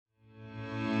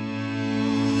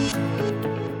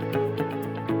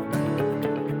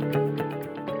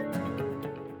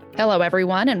Hello,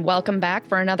 everyone, and welcome back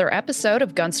for another episode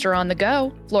of Gunster on the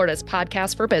Go, Florida's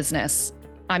podcast for business.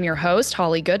 I'm your host,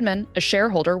 Holly Goodman, a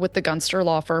shareholder with the Gunster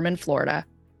Law Firm in Florida.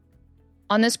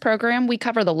 On this program, we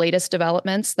cover the latest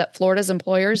developments that Florida's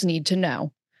employers need to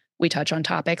know. We touch on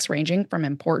topics ranging from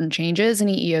important changes in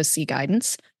EEOC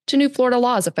guidance to new Florida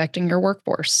laws affecting your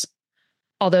workforce.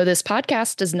 Although this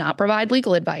podcast does not provide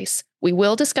legal advice, we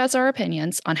will discuss our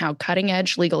opinions on how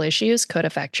cutting-edge legal issues could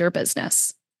affect your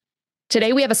business.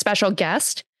 Today, we have a special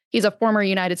guest. He's a former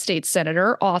United States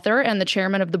Senator, author, and the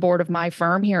chairman of the board of my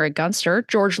firm here at Gunster,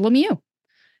 George Lemieux.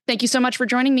 Thank you so much for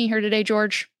joining me here today,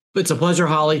 George. It's a pleasure,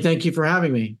 Holly. Thank you for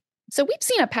having me. So we've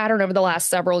seen a pattern over the last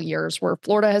several years where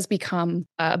Florida has become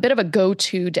a bit of a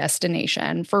go-to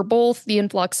destination for both the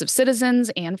influx of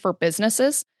citizens and for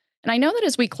businesses. And I know that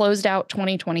as we closed out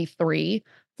 2023,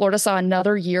 Florida saw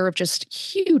another year of just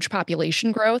huge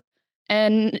population growth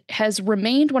and has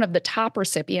remained one of the top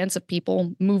recipients of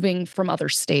people moving from other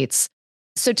states.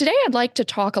 So today I'd like to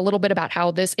talk a little bit about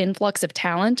how this influx of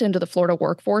talent into the Florida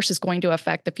workforce is going to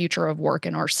affect the future of work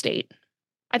in our state.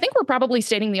 I think we're probably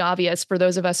stating the obvious for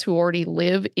those of us who already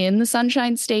live in the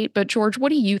Sunshine State, but George, what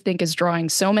do you think is drawing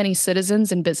so many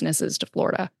citizens and businesses to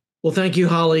Florida? Well, thank you,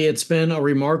 Holly. It's been a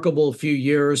remarkable few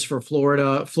years for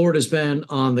Florida. Florida's been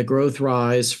on the growth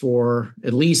rise for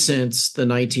at least since the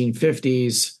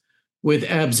 1950s. With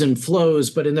ebbs and flows.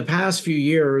 But in the past few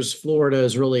years, Florida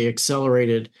has really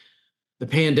accelerated. The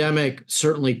pandemic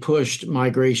certainly pushed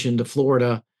migration to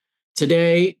Florida.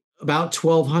 Today, about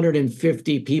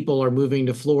 1,250 people are moving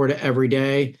to Florida every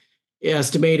day,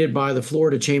 estimated by the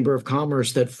Florida Chamber of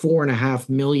Commerce that $4.5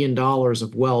 million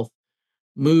of wealth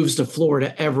moves to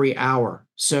Florida every hour.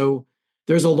 So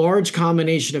there's a large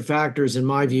combination of factors, in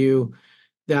my view,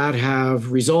 that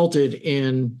have resulted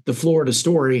in the Florida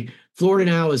story. Florida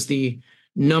now is the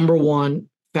number one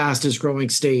fastest growing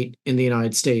state in the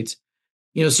United States.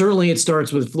 You know, certainly it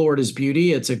starts with Florida's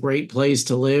beauty. It's a great place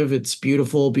to live. It's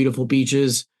beautiful, beautiful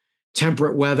beaches,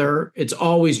 temperate weather. It's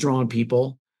always drawn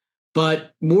people.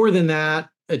 But more than that,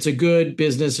 it's a good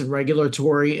business and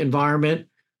regulatory environment.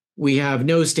 We have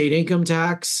no state income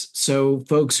tax. So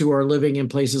folks who are living in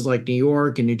places like New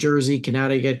York and New Jersey,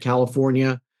 Connecticut,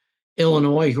 California,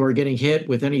 Illinois, who are getting hit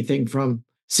with anything from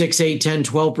 6, 8, 10,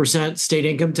 12% state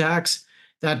income tax.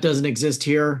 That doesn't exist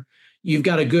here. You've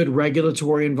got a good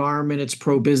regulatory environment. It's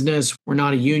pro-business. We're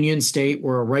not a union state.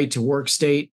 We're a right-to-work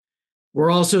state.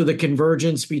 We're also the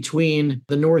convergence between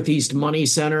the Northeast money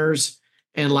centers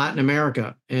and Latin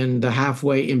America and the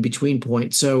halfway in between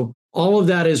point. So all of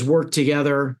that has worked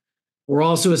together. We're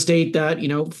also a state that,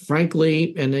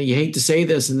 frankly, and you hate to say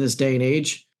this in this day and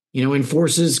age,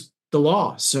 enforces the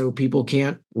law. So people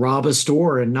can't rob a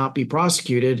store and not be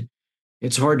prosecuted.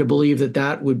 It's hard to believe that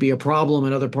that would be a problem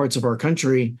in other parts of our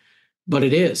country, but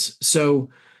it is. So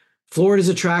Florida is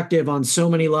attractive on so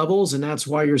many levels, and that's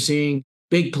why you're seeing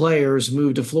big players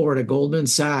move to Florida. Goldman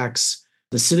Sachs,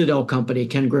 the Citadel Company,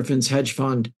 Ken Griffin's hedge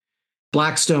fund,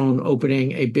 Blackstone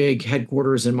opening a big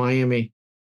headquarters in Miami.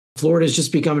 Florida has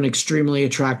just become an extremely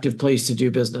attractive place to do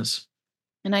business.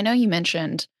 And I know you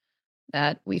mentioned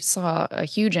that we saw a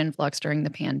huge influx during the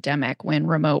pandemic when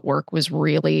remote work was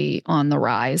really on the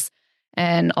rise.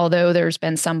 And although there's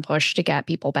been some push to get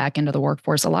people back into the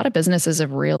workforce, a lot of businesses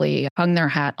have really hung their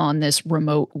hat on this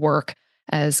remote work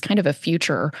as kind of a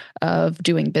future of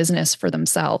doing business for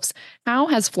themselves. How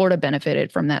has Florida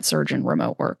benefited from that surge in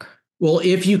remote work? Well,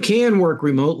 if you can work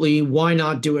remotely, why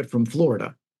not do it from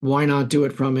Florida? Why not do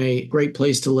it from a great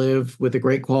place to live with a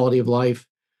great quality of life,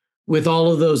 with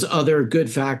all of those other good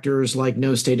factors like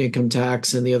no state income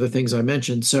tax and the other things I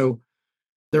mentioned? So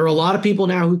there are a lot of people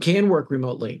now who can work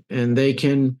remotely and they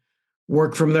can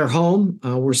work from their home.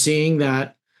 We're seeing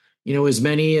that, as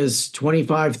many as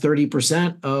 25,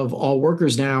 30% of all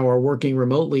workers now are working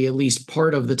remotely at least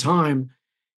part of the time.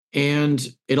 And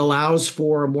it allows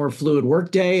for a more fluid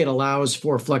workday. It allows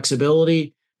for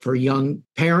flexibility for young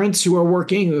parents who are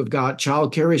working, who have got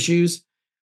childcare issues.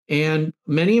 And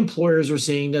many employers are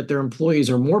seeing that their employees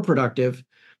are more productive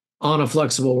on a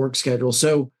flexible work schedule.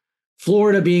 So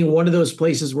Florida being one of those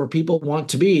places where people want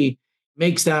to be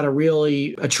makes that a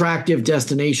really attractive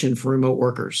destination for remote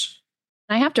workers.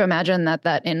 I have to imagine that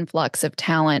that influx of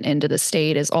talent into the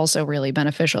state is also really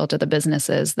beneficial to the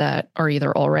businesses that are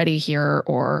either already here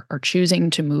or are choosing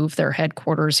to move their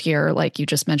headquarters here. Like you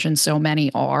just mentioned, so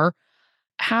many are.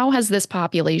 How has this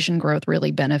population growth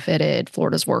really benefited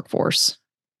Florida's workforce?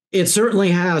 It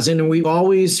certainly has. And we've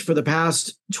always, for the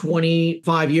past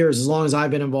 25 years, as long as I've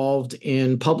been involved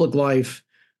in public life,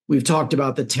 we've talked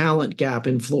about the talent gap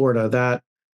in Florida, that,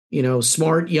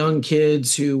 smart young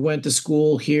kids who went to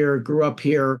school here, grew up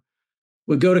here,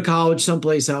 would go to college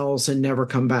someplace else and never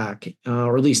come back,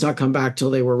 or at least not come back till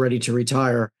they were ready to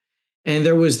retire. And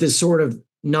there was this sort of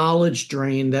knowledge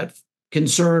drain that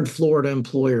concerned Florida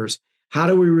employers. How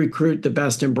do we recruit the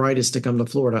best and brightest to come to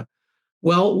Florida?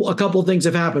 Well, a couple of things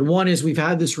have happened. One is we've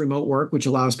had this remote work, which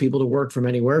allows people to work from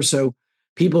anywhere. So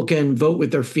people can vote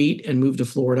with their feet and move to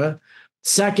Florida.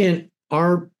 Second,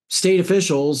 our state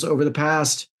officials over the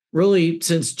past, really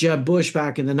since Jeb Bush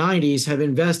back in the 90s, have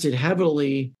invested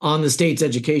heavily on the state's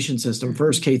education system,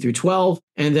 first K through 12,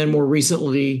 and then more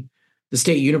recently, the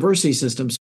state university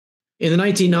systems. In the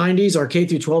 1990s, our K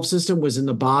through 12 system was in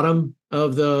the bottom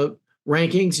of the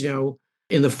rankings,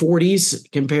 in the 40s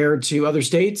compared to other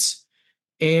states.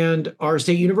 And our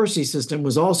state university system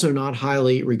was also not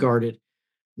highly regarded.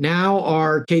 Now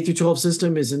our K through 12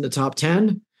 system is in the top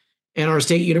 10, and our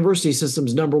state university system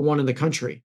is number one in the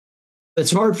country.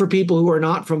 It's hard for people who are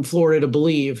not from Florida to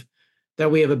believe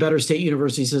that we have a better state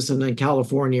university system than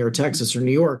California or Texas or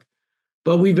New York.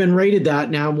 But we've been rated that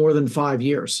now more than 5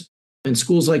 years. And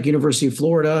schools like University of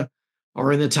Florida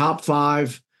are in the top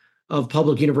 5 of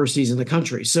public universities in the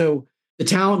country. So the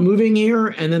talent moving here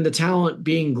and then the talent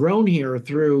being grown here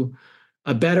through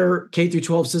a better K through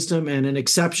 12 system and an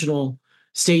exceptional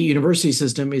state university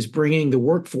system is bringing the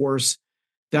workforce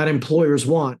that employers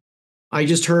want. I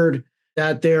just heard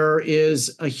that there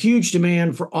is a huge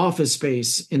demand for office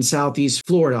space in Southeast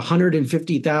Florida,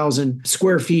 150,000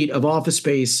 square feet of office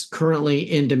space currently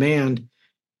in demand.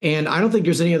 And I don't think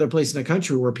there's any other place in the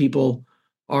country where people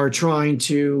are trying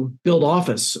to build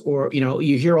office, or,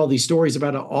 you hear all these stories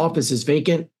about an office is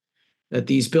vacant, that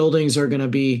these buildings are going to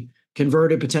be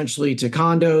converted potentially to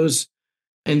condos,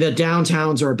 and that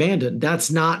downtowns are abandoned. That's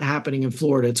not happening in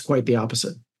Florida. It's quite the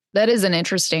opposite. That is an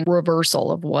interesting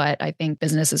reversal of what I think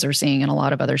businesses are seeing in a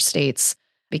lot of other states,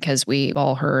 because we've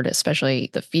all heard, especially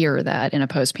the fear that in a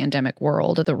post-pandemic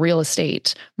world, the real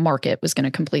estate market was going to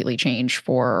completely change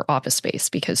for office space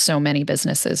because so many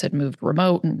businesses had moved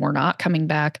remote and were not coming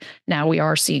back. Now we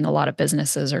are seeing a lot of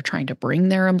businesses are trying to bring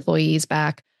their employees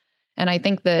back. And I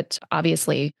think that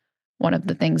obviously one of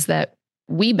the things that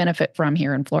we benefit from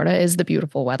here in Florida is the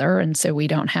beautiful weather. And so we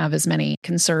don't have as many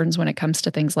concerns when it comes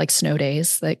to things like snow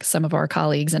days, like some of our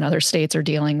colleagues in other states are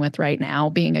dealing with right now,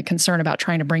 being a concern about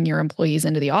trying to bring your employees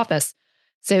into the office.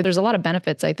 So there's a lot of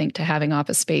benefits, I think, to having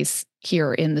office space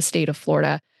here in the state of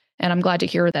Florida. And I'm glad to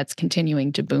hear that's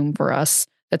continuing to boom for us.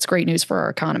 That's great news for our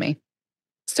economy.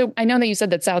 So I know that you said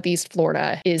that Southeast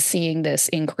Florida is seeing this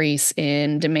increase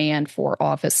in demand for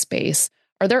office space.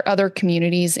 Are there other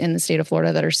communities in the state of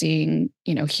Florida that are seeing,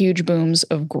 huge booms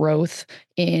of growth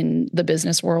in the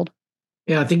business world?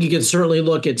 Yeah, I think you can certainly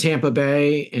look at Tampa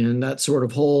Bay and that sort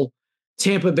of whole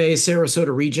Tampa Bay,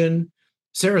 Sarasota region.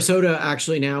 Sarasota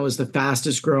actually now is the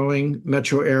fastest growing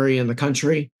metro area in the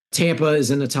country. Tampa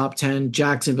is in the top 10.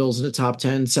 Jacksonville's in the top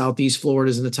 10. Southeast Florida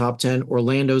is in the top 10.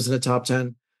 Orlando's in the top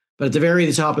 10. But at the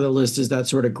very top of the list is that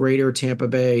sort of greater Tampa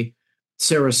Bay,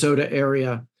 Sarasota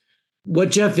area.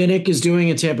 What Jeff Vinik is doing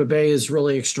in Tampa Bay is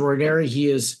really extraordinary. He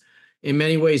is in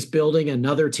many ways building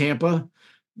another Tampa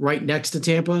right next to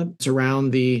Tampa. It's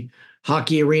around the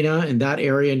hockey arena in that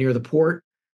area near the port.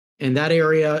 And that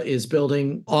area is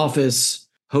building office,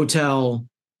 hotel,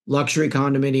 luxury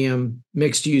condominium,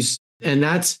 mixed use. And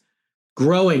that's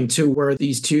growing to where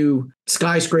these two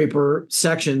skyscraper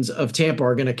sections of Tampa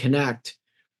are going to connect.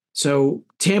 So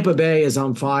Tampa Bay is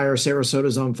on fire. Sarasota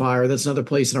is on fire. That's another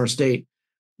place in our state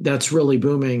that's really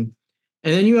booming.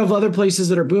 And then you have other places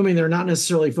that are booming. They're not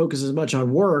necessarily focused as much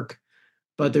on work,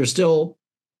 but they're still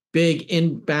big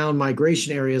inbound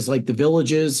migration areas like the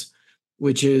Villages,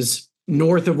 which is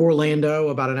north of Orlando,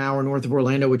 about an hour north of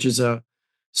Orlando, which is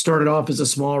started off as a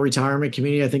small retirement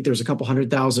community. I think there's a couple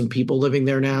 100,000 people living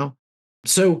there now.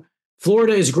 So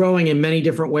Florida is growing in many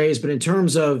different ways, but in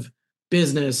terms of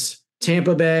business,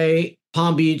 Tampa Bay,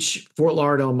 Palm Beach, Fort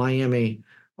Lauderdale, Miami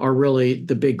are really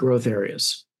the big growth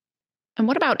areas. And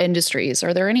what about industries?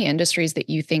 Are there any industries that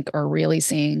you think are really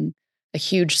seeing a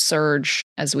huge surge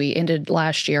as we ended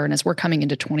last year and as we're coming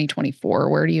into 2024?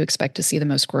 Where do you expect to see the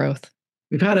most growth?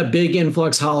 We've had a big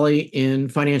influx, Holly, in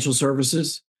financial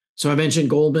services. So I mentioned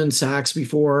Goldman Sachs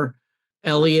before.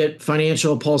 Elliott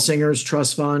Financial, Paul Singer's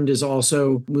trust fund is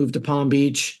also moved to Palm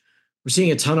Beach. We're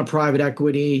seeing a ton of private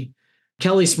equity.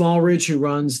 Kelly Smallridge, who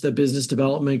runs the business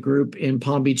development group in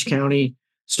Palm Beach County,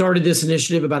 started this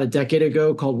initiative about a decade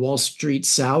ago called Wall Street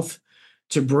South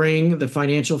to bring the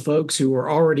financial folks who are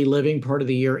already living part of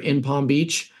the year in Palm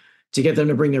Beach to get them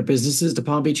to bring their businesses to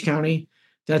Palm Beach County.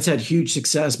 That's had huge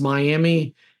success.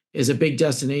 Miami is a big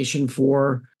destination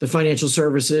for the financial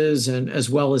services and as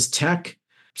well as tech.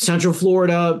 Central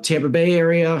Florida, Tampa Bay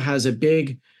area has a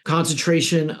big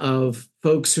concentration of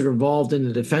folks who are involved in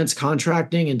the defense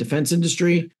contracting and defense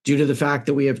industry due to the fact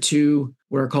that we have two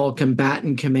what are called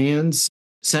combatant commands,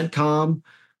 CENTCOM,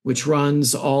 which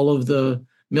runs all of the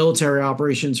military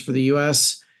operations for the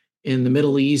U.S. in the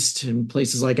Middle East and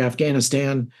places like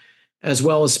Afghanistan, as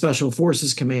well as Special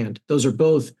Forces Command. Those are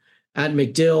both at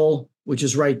MacDill, which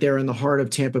is right there in the heart of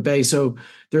Tampa Bay. So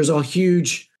there's a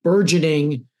huge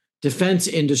burgeoning defense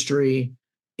industry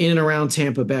in and around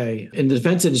Tampa Bay. And the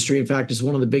defense industry, in fact, is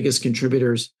one of the biggest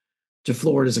contributors to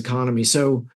Florida's economy.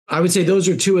 So I would say those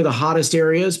are two of the hottest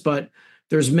areas, but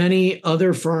there's many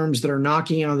other firms that are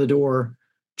knocking on the door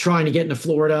trying to get into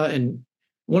Florida. And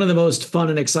one of the most fun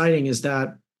and exciting is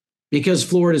that because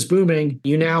Florida is booming,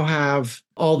 you now have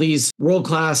all these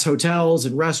world-class hotels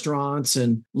and restaurants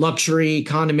and luxury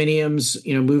condominiums,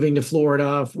 moving to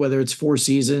Florida, whether it's Four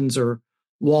Seasons or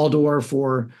Waldorf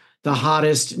or the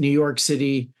hottest New York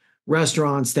City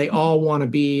restaurants. They all want to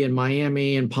be in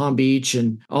Miami and Palm Beach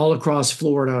and all across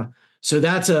Florida. So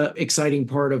that's an exciting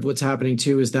part of what's happening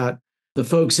too, is that the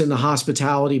folks in the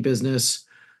hospitality business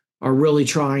are really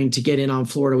trying to get in on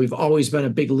Florida. We've always been a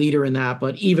big leader in that,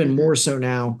 but even more so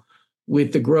now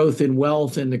with the growth in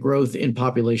wealth and the growth in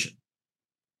population.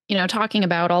 Talking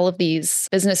about all of these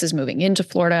businesses moving into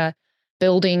Florida,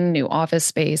 building new office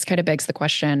space kind of begs the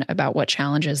question about what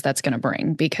challenges that's going to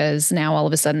bring, because now all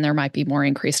of a sudden there might be more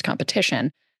increased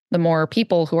competition. The more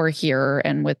people who are here,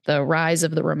 and with the rise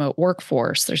of the remote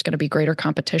workforce, there's going to be greater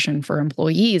competition for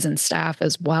employees and staff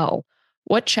as well.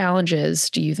 What challenges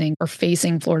do you think are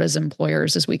facing Florida's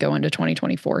employers as we go into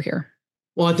 2024 here?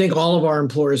 Well, I think all of our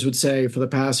employers would say for the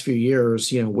past few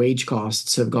years, wage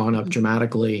costs have gone up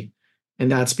dramatically.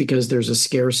 And that's because there's a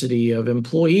scarcity of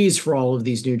employees for all of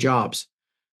these new jobs.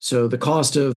 So the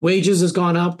cost of wages has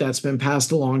gone up. That's been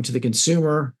passed along to the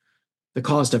consumer. The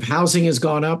cost of housing has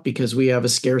gone up because we have a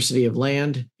scarcity of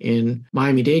land in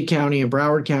Miami-Dade County and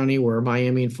Broward County, where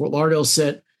Miami and Fort Lauderdale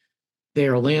sit. They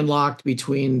are landlocked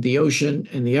between the ocean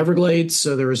and the Everglades,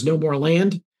 so there is no more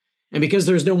land. And because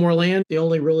there's no more land, the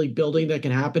only really building that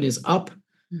can happen is up.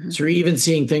 Mm-hmm. So you're even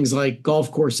seeing things like golf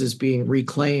courses being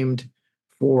reclaimed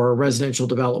for residential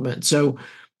development. So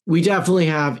we definitely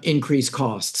have increased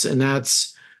costs, and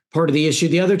that's part of the issue.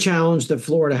 The other challenge that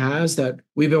Florida has that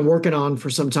we've been working on for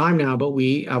some time now, but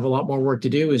we have a lot more work to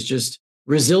do, is just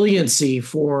resiliency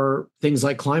for things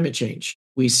like climate change.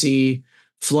 We see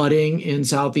flooding in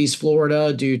Southeast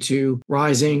Florida due to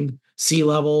rising sea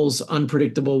levels,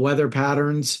 unpredictable weather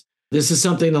patterns. This is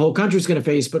something the whole country is going to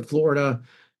face, but Florida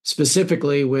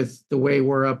specifically, with the way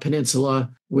we're a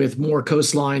peninsula with more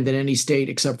coastline than any state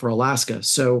except for Alaska.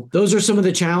 So those are some of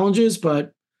the challenges,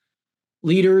 but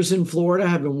leaders in Florida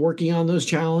have been working on those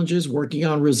challenges, working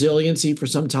on resiliency for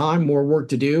some time, more work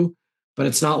to do, but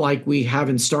it's not like we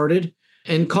haven't started.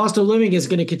 And cost of living is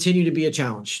going to continue to be a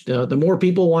challenge. The more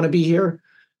people want to be here,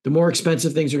 the more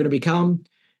expensive things are going to become.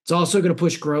 It's also going to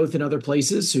push growth in other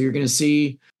places. So you're going to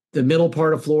see the middle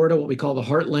part of Florida, what we call the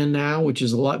heartland now, which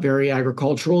is very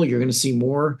agricultural. You're going to see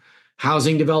more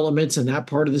housing developments in that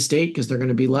part of the state because they're going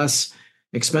to be less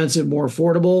expensive, more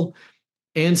affordable.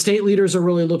 And state leaders are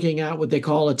really looking at what they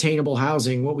call attainable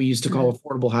housing, what we used to call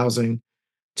affordable housing,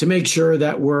 to make sure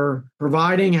that we're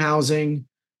providing housing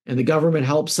and the government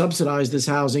helps subsidize this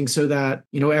housing so that,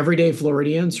 everyday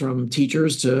Floridians, from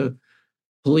teachers to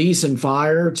police and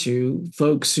fire to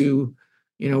folks who,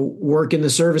 work in the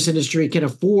service industry, can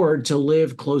afford to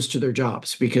live close to their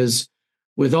jobs. Because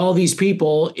with all these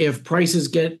people, if prices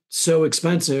get so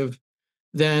expensive,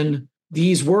 then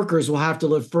these workers will have to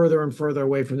live further and further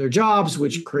away from their jobs,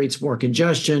 which creates more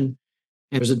congestion.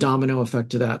 And there's a domino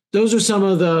effect to that. Those are some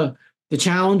of the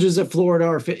challenges that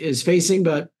Florida is facing,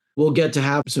 but we'll get to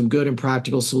have some good and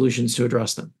practical solutions to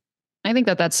address them. I think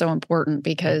that that's so important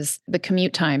because the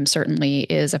commute time certainly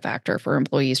is a factor for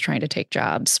employees trying to take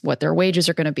jobs. What their wages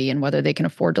are going to be and whether they can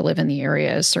afford to live in the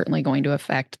area is certainly going to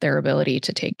affect their ability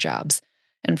to take jobs.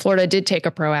 And Florida did take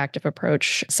a proactive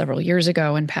approach several years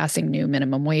ago in passing new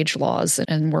minimum wage laws,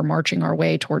 and we're marching our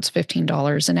way towards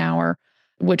 $15 an hour,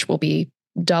 which will be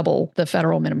double the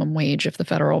federal minimum wage if the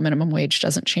federal minimum wage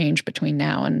doesn't change between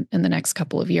now and in the next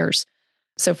couple of years.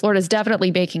 So Florida is definitely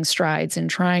making strides in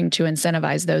trying to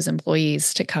incentivize those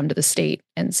employees to come to the state.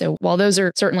 And so while those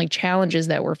are certainly challenges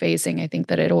that we're facing, I think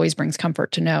that it always brings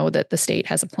comfort to know that the state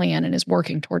has a plan and is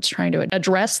working towards trying to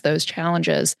address those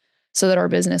challenges so that our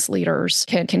business leaders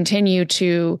can continue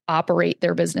to operate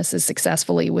their businesses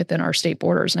successfully within our state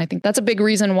borders. And I think that's a big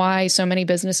reason why so many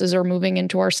businesses are moving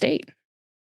into our state.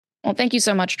 Well, thank you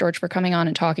so much, George, for coming on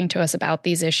and talking to us about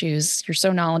these issues. You're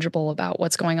so knowledgeable about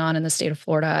what's going on in the state of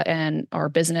Florida and our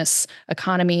business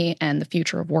economy and the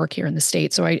future of work here in the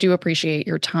state. So I do appreciate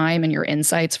your time and your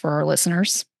insights for our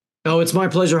listeners. Oh, it's my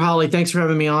pleasure, Holly. Thanks for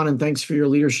having me on, and thanks for your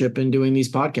leadership in doing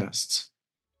these podcasts.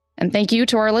 And thank you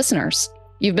to our listeners.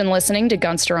 You've been listening to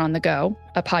Gunster on the Go,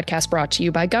 a podcast brought to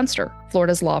you by Gunster,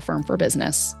 Florida's law firm for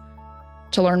business.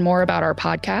 To learn more about our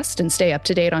podcast and stay up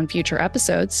to date on future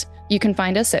episodes, you can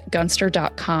find us at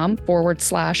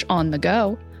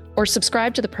gunster.com/on-the-go or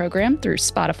subscribe to the program through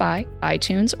Spotify,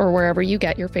 iTunes, or wherever you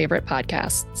get your favorite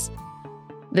podcasts.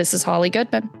 This is Holly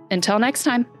Goodman. Until next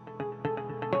time.